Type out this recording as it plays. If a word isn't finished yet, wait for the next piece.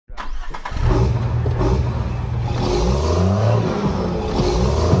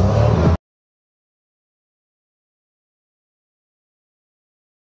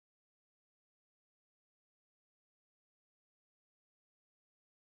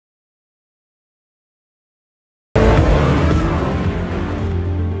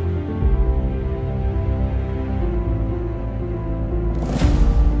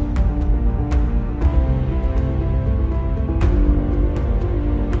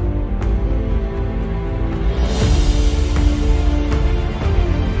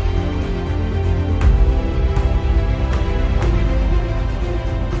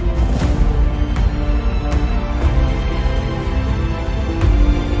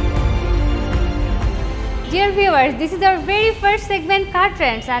Dear viewers, this is our very first segment Car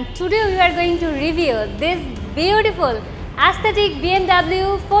Trends, and today we are going to review this beautiful aesthetic BMW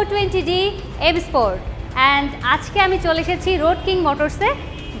 420d M Sport. And আজকে আমি চলে এসেছি road king মোটরসে,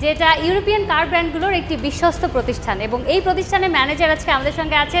 যেটা European কার ব্র্যান্ডগুলোর একটি বিশ্বস্ত প্রতিষ্ঠান, এবং এই প্রতিষ্ঠানের ম্যানেজার আজকে আমাদের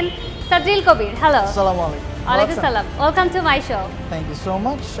সঙ্গে আছেন সাদরিল কবির। হ্যালো। আসসালামু আলাইকুম। ওয়ালাইকুম সালাম। Welcome to my show. Thank you so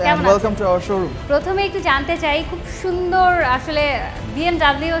much and welcome to our showroom. প্রথমে একটু জানতে চাই, খুব সুন্দর আসলে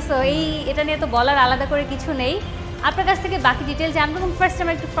BMW, সো এটা নিয়ে তো বলার আলাদা করে কিছু নেই, আপনার কাছ থেকে বাকি ডিটেইল জানবো। এবং ফার্স্ট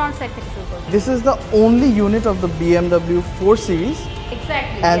আমরা একটু ফ্রন্ট সাইড থেকে শুরু করব। This is the only unit of the BMW 4 series.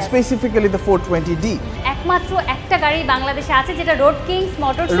 Exactly. And yes. Specifically the 420d. একমাত্র একটা গাড়ি বাংলাদেশে আছে যেটা রোড কিংস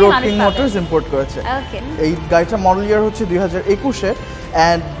মোটরস এর রোড কিং মোটরস ইম্পোর্ট করেছে। ওকে। এই গাড়িটার মডেল ইয়ার হচ্ছে 2021 এর,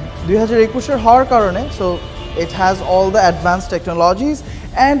 and 2021 এর হওয়ার কারণে so it has all the advanced technologies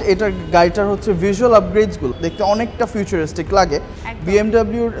and এটার গাড়িটার হচ্ছে ভিজুয়াল আপগ্রেডস গুলো দেখতে অনেকটা ফিউচারিস্টিক লাগে।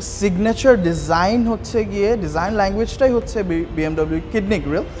 BMW এর সিগনেচার ডিজাইন হচ্ছে গিয়ে ডিজাইন ল্যাঙ্গুয়েজটাই হচ্ছে BMW কিডনি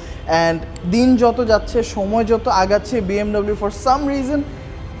গ্রিল, and দিন যত যাচ্ছে সময় যত আগাচ্ছে BMW for some reason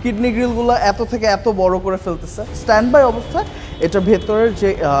kidney গ্রিলগুলো এত থেকে এত বড় করে ফেলতেছে। স্ট্যান্ড বাই অবস্থায় এটার ভেতরের যে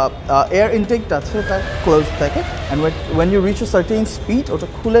এয়ার ইনটেকটা আছে এটা ক্লোজ থাকে, and when you reach a certain speed ওটা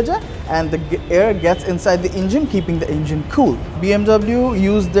খুলে যায় and the air gets inside the engine keeping the engine cool. BMW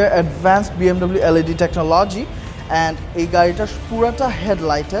used their advanced BMW LED technology, and এই গাড়িটার পুরাটা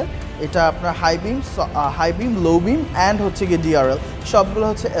হেডলাইটের এটা আপনার high beam low beam and হচ্ছে গিয়ে DRL সবগুলো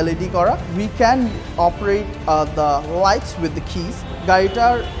হচ্ছে LED করা। We can operate the lights with the keys.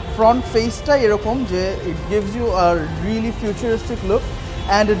 গাড়িটার ফ্রন্ট ফেসটা এরকম যে it gives you a really futuristic look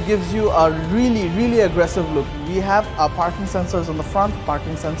and it gives you a really aggressive look. We have parking sensors on the front,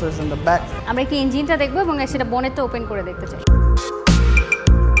 parking sensors in the back. আমরা কি ইঞ্জিনটা দেখব এবং সেটা বনেটটা ওপেন করে দেখতে চাই।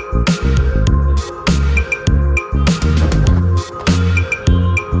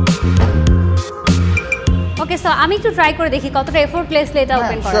 ওকে, সো আমি একটু ট্রাই করে দেখি কতটা এফোর্টলেসলি এটা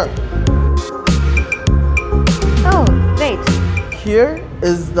ওপেন করা যায়। Oh, great. Here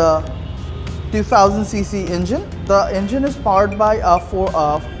is the 2000cc engine. The engine is powered by a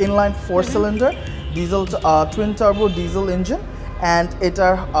inline four-cylinder diesel twin turbo diesel engine, and its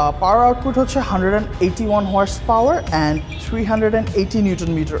power output হচ্ছে 181 horsepower and 380 newton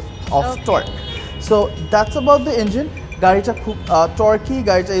meter of torque. So that's about the engine. গাড়িটা খুব টর্কি,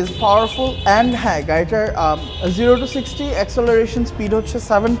 গাড়িটা is powerful, and হ্যাঁ গাড়িটার 0 to 60 acceleration speed হচ্ছে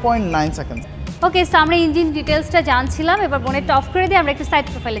 7.9 second. ওকে, so আমরা engine ডিটেইলসটা জানছিলাম, এবার বনেটটা অফ করে দিয়ে আমরা একটু সাইড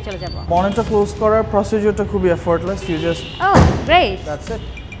প্রোফাইলে চলে যাব। বনেটটা ক্লোজ করার প্রসিডিউরটা খুবই effortless, you just great, that's it.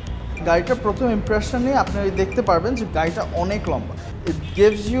 গাড়িটার প্রথম ইমপ্রেশনে আপনি দেখতে পারবেন যে গাড়িটা অনেক লম্বা। It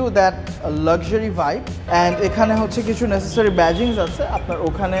gives you that luxury vibe, and এখানে হচ্ছে কিছু নেসেসারি ব্যাজিংস আছে, আপনার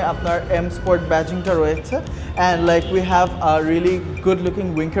ওখানে আপনার M Sport ব্যাজিংটা রয়েছে, and like we have a really good looking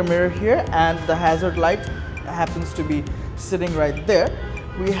উইঙ্কার mirror here, and the Hazard light happens to be sitting right there.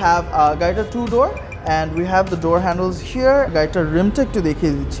 We have গাড়িটা 2-door, and we have the door handles here. গাড়িটার রিমটা একটু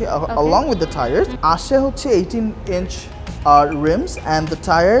দেখিয়ে দিচ্ছি along with the tires. আসে হচ্ছে 18-inch rims, and the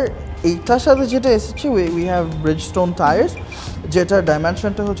tire এইটার সাথে যেটা এসেছে we have Bridgestone tires, যেটার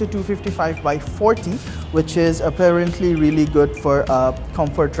ডাইমেনশনটা হচ্ছে 255/40, which is apparently really good for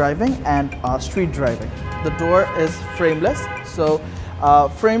comfort driving and street driving. The door is frameless, so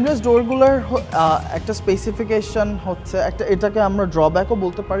frameless ডোরগুলোর একটা স্পেসিফিকেশন হচ্ছে এটাকে আমরা ড্রব্যাকও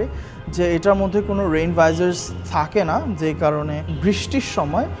বলতে পারি, যে এটার মধ্যে কোনো রেইন ভাইজার্স থাকে না, যে কারণে বৃষ্টির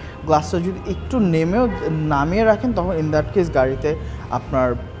সময় গ্লাসটা যদি একটু নামিয়ে রাখেন তখন ইন দ্যাট কেস গাড়িতে আপনার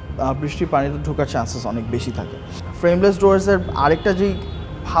বৃষ্টির পানিতে ঢোকার চান্সেস অনেক বেশি থাকে। ফ্রেমলেস ডোরসের আরেকটা যেই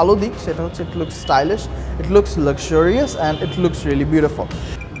ভালো দিক সেটা হচ্ছে it looks stylish, it looks luxurious, and it looks really beautiful.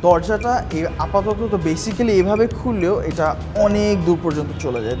 দরজাটা আপাতত তো বেসিক্যালি এভাবে খুললেও এটা অনেক দূর পর্যন্ত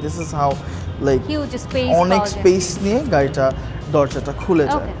চলে যায়। দিস ইজ হাউ লাইক অনেক স্পেস নিয়ে গাড়িটা দরজাটা খুলে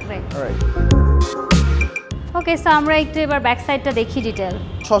যায়। ওকে, সো আমরা একটু এবার ব্যাক সাইডটা দেখি ডিটেইল।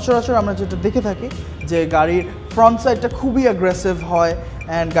 সচরাচর আমরা যেটা দেখে থাকি যে গাড়ির ফ্রন্ট সাইডটা খুবই অ্যাগ্রেসিভ হয়,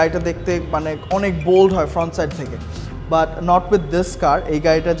 অ্যান্ড গাড়িটা দেখতে মানে অনেক বোল্ড হয় ফ্রন্ট সাইড থেকে, বাট নট উইথ দিস কার। এই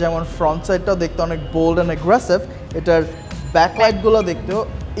গাড়িটা যেমন ফ্রন্ট সাইডটাও দেখতে অনেক বোল্ড অ্যান্ড অ্যাগ্রেসিভ, এটার ব্যাকলাইটগুলো দেখতেও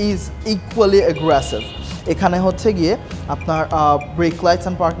is equally aggressive. এখানে হচ্ছে গিয়ে আপনার break lights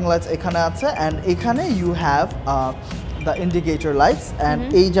and parking lights এখানে আছে, অ্যান্ড এখানে you have the indicator lights, and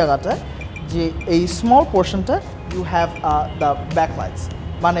এই জায়গাটায় যে এই স্মল পোর্শনটা you have the back lights,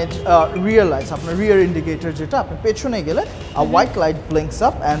 মানে রিয়ার লাইটস, আপনার রিয়ার ইন্ডিকেটর যেটা আপনি পেছনে গেলে white light ব্লিঙ্কস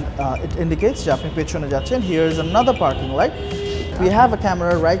up and it indicates যে আপনি পেছনে যাচ্ছেন। Here is another parking light. We have a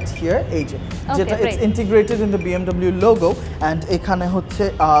camera right here, যেটা it's integrated in the BMW logo, and এখানে হচ্ছে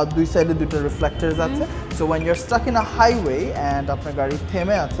দুই সাইডে দুটো রিফ্লেক্টরস আছে, so when you're stuck in a highway and আপনার গাড়ি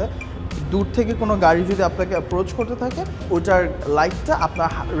থেমে আছে দূর থেকে কোনো গাড়ি যদি আপনাকে অ্যাপ্রোচ করতে থাকে ওটার লাইটটা আপনার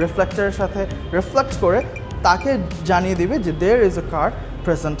রিফ্লেক্টরের সাথে রিফ্লেক্ট করে তাকে জানিয়ে দিবে যে there is a car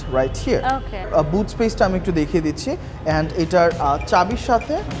present right here. বুট স্পেসটা আমি একটু দেখিয়ে দিচ্ছি অ্যান্ড এটার চাবির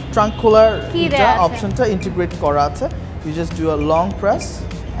সাথে ট্রাঙ্ক খোলার অপশনটা ইন্টিগ্রেট করা আছে। You just do a long press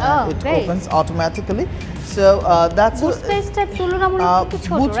it opens automatically. So that's boot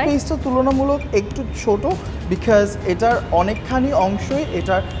space-টা তুলনামূলক একটু ছোট বিকজ এটার অনেকখানি অংশই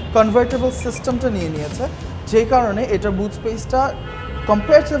এটার কনভার্টেবল সিস্টেমটা নিয়ে নিয়েছে, যে কারণে এটার বুট স্পেসটা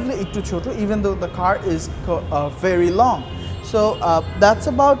comparatively একটু ছোট even though the car is very long. So that's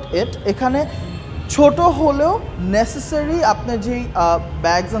about it. এখানে ছোট হলেও নেসেসারি আপনার যে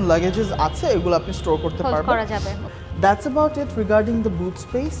ব্যাগস এন্ড লাগেজেস আছে এগুলো আপনি স্টোর করতে পারবেন। That's about it regarding the boot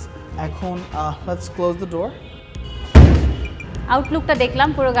space. এখন let's close the door. আউটলুকটা দেখলাম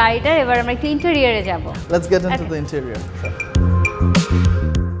পুরো গাড়িটার, এবার আমরা একটু ইন্টেরিয়রে যাব। Let's get into the interior.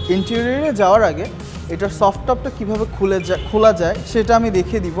 ইন্টেরিয়রে যাওয়ার আগে এটার সফট টপটা কিভাবে খোলা যায় সেটা আমি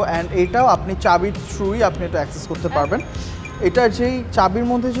দেখিয়ে দিব অ্যান্ড এটাও আপনি চাবির থ্রুই আপনি এটা অ্যাক্সেস করতে পারবেন। এটার যেই চাবির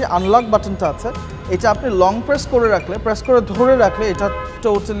মধ্যে যে আনলক বাটনটা আছে এটা আপনি লং প্রেস করে ধরে রাখলে এটা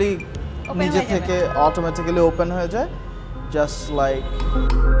টোটালি নিজে থেকে অটোমেটিক্যালি ওপেন হয়ে যায়, জাস্ট লাইক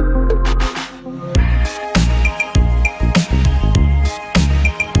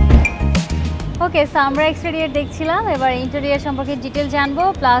ওকে। সো আমরা এক্সটেরিয়র দেখছিলাম, এবার ইন্টেরিয়র সম্পর্কে ডিটেইল জানবো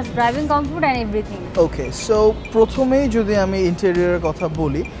plus driving comfort and everything. Okay, so প্রথমেই যদি আমি ইন্টেরিয়রের কথা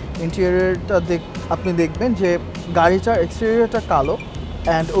বলি, ইন্টেরিয়রটা আপনি দেখবেন যে গাড়িটার এক্সটেরিয়রটা কালো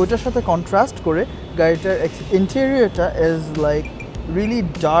অ্যান্ড ওইটার সাথে কন্ট্রাস্ট করে গাড়িটার ইন্টেরিয়রটা is like really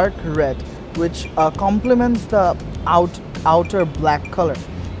dark red which complements the outer black color,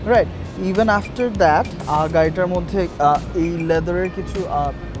 right? Even after that গাড়িটার মধ্যে এই লেদারের কিছু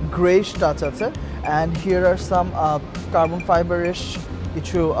grayish touch আছে and here are some carbon fiber-ish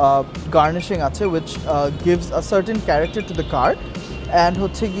কিছু garnishing আছে which gives a certain character to the car and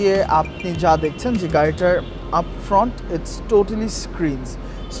হচ্ছে গিয়ে আপনি যা দেখছেন যে গাড়িটার up front it's totally screens,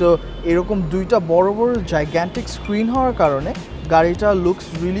 so এরকম দুইটা বড় বড় gigantic screen হওয়ার কারণে গাড়িটা লুকস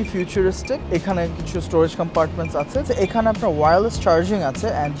রিয়েলি ফিউচারিস্টিক। এখানে কিছু স্টোরেজ কম্পার্টমেন্টস আছে, এখানে আপনার ওয়্যারলেস চার্জিং আছে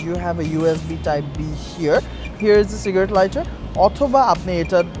and you have a USB type B here is the cigarette lighter, অথবা আপনি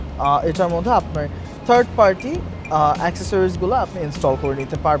এটার মধ্যে আপনার থার্ড পার্টি অ্যাক্সেসরিজগুলো আপনি ইনস্টল করে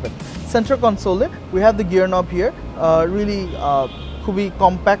নিতে পারবেন। Centre কনসোলে we have the gear নব হিয়ার, রিয়েলি খুবই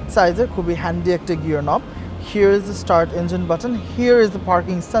কম্প্যাক্ট সাইজের, খুবই হ্যান্ডি একটা গিয়ার নব। Here is the start engine button, here is the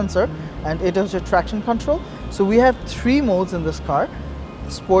parking sensor and it is a traction control. So we have 3 modes in this car: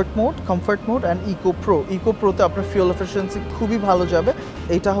 sport mode, comfort mode and eco pro. Eco pro te apnar fuel efficiency খুবই ভালো যাবে।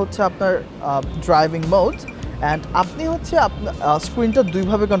 এটা হচ্ছে আপনার driving mode and আপনি হচ্ছে আপনার স্ক্রিনটা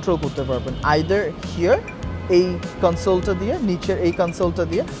দুইভাবে কন্ট্রোল করতে পারবেন, either here এই কনসোলটা দিয়ে, নিচের এই কনসোলটা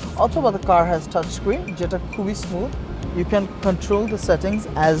দিয়ে, অথবা the car has touch screen যেটা খুবই smooth. You can control the settings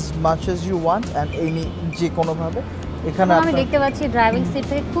as much as you want and any যে কোনো ভাবে এখানে আমি দেখতে পাচ্ছি ড্রাইভিং সিট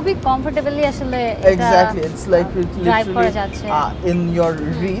থেকে খুবই কমফোর্টেবলি আসলে exactly it's like literally in your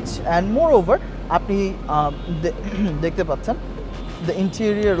reach and moreover আপনি দেখতে পাচ্ছেন the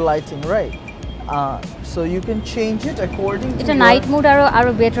interior lighting, right? So you can change it according to এটা নাইট মোড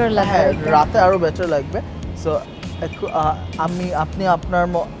আরো বেটার লাগবে, হ্যাঁ রাতে আরো বেটার লাগবে। সো আপনি আপনার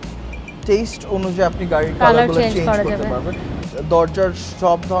টেস্ট অনুযায়ী আপনি গাড়ির কালারগুলো চেঞ্জ করতে পারবেন। দরজার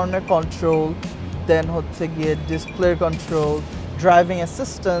সব ধরনের কন্ট্রোল, দেন হচ্ছে গিয়ে display control, driving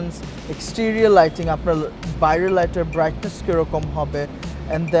assistance, exterior lighting, আপনার বাইরের লাইটের ব্রাইটনেস কীরকম হবে,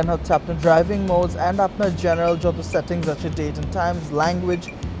 অ্যান্ড দেন হচ্ছে আপনার ড্রাইভিং মোডস অ্যান্ড আপনার জেনারেল যত সেটিংস আছে, ডেট অ্যান্ড টাইমস, ল্যাঙ্গুয়েজ,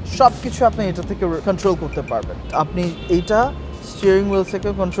 সব কিছু আপনি এটা থেকে কন্ট্রোল করতে পারবেন। আপনি এইটা স্টিয়ারিং হুইল থেকে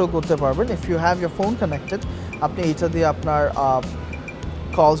কন্ট্রোল করতে পারবেন। If you have year phone connected আপনি এইটা দিয়ে আপনার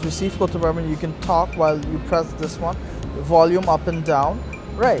calls receive করতে পারবেন। You can talk while you press this one, volume up and down,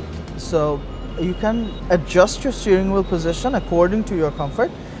 right? So you can adjust your steering wheel position according to your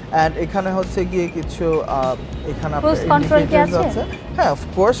comfort and এখানে হচ্ছে গিয়ে কিছু এখানে ক্রুজ কন্ট্রোল কি আছে? হ্যাঁ of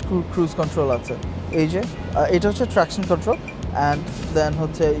course cruise control আছে। এই যে এটা হচ্ছে traction control and then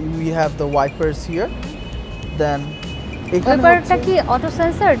হচ্ছে we have the wipers here, then ওয়াইপারটা কি অটো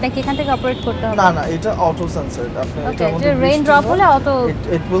সেন্সর নাকি এখান থেকে অপারেট করতে হবে? না এটা অটো সেন্সর। আপনি এটার মধ্যে রেইন ড্রপ হলে auto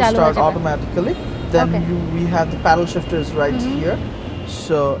it will start automatically, then we have the paddle shifters right here,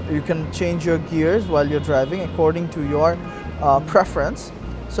 so you can change your gears while you're driving according to your preference.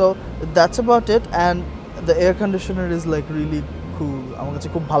 So that's about it and the air conditioner is like really cool, আমার কাছে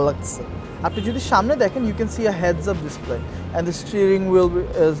খুব ভালো লাগছে। আপনি যদি সামনে দেখেন you can see a heads up display and the steering wheel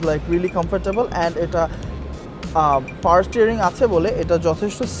is like really comfortable and এটা পাওয়ার স্টিয়ারিং আছে বলে এটা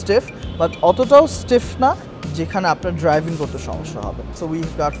যথেষ্ট স্টিফ, বাট অতটাও স্টিফ না যেখানে আপনার ড্রাইভিং করতে সমস্যা হবে। So we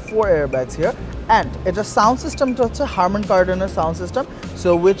got 4 airbags here and এটা সাউন্ড সিস্টেমটা হচ্ছে Hermann কার্ডেনের sound system, so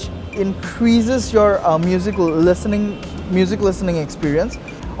which increases your music listening experience.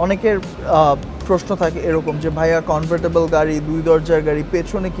 অনেকের প্রশ্ন থাকে এরকম যে ভাইয়া কনভার্টেবল গাড়ি, 2 দরজার গাড়ি,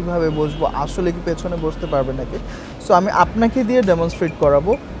 পেছনে কিভাবে বসবো, আসলে কি পেছনে বসতে পারবে নাকি? সো আমি আপনাকে দিয়ে ডেমনস্ট্রেট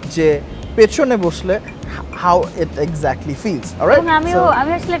করাবো যে পেছনে বসলে how it exactly feels. All right?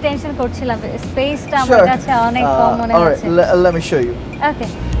 আমি আসলে টেনশন করছিলাম, স্পেসটা আমার কাছে অনেক কম মনে হচ্ছে। All right, let me show you. ওকে,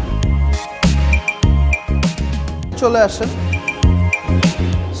 চলে আসেন।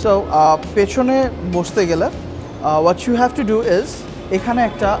 সো পেছনে বসতে গেলে what you have to do is এখানে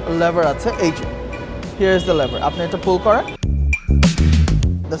একটা লেভার আছে, এই যে here is the lever, আপনি এটা পুল করেন,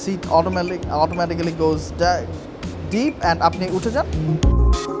 the seat automatically goes deep and আপনি উঠে যান।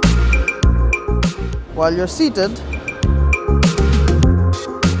 While you're seated,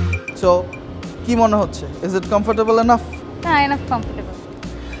 so কি মনে হচ্ছে? Is it comfortable enough? enough comfortable.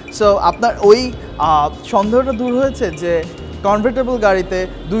 So আপনার ওই সন্দেহটা দূর হয়েছে যে কনভার্টেবল গাড়িতে,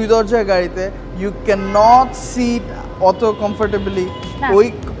 2 দরজার গাড়িতে ইউ ক্যান নট সিট অত কমফোর্টেবলি, ওই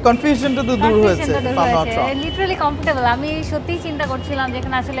কনফিউশনটা তো দূর হয়েছে। Literally comfortable. আমি সত্যিই চিন্তা করছিলাম যে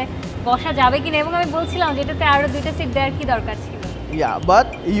এখানে আসলে বসা যাবে কিনা, এবং আমি বলছিলাম যে এটাতে আরো 2টা সিট দেওয়ার কি দরকার ছিল। Yeah, but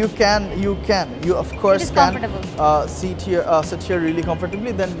you of course can sit here really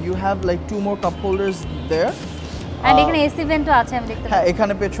comfortably. Then you have like 2 more cup holders there. And এখানে এসি ভেন্টও আছে আমি দেখতে পাচ্ছি। হ্যাঁ,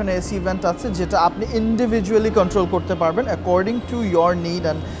 এখানে পেছনে এসি ভেন্ট আছে যেটা আপনি ইন্ডিভিজুয়ালি কন্ট্রোল করতে পারবেন according to your need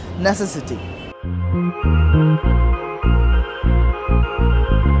and necessity.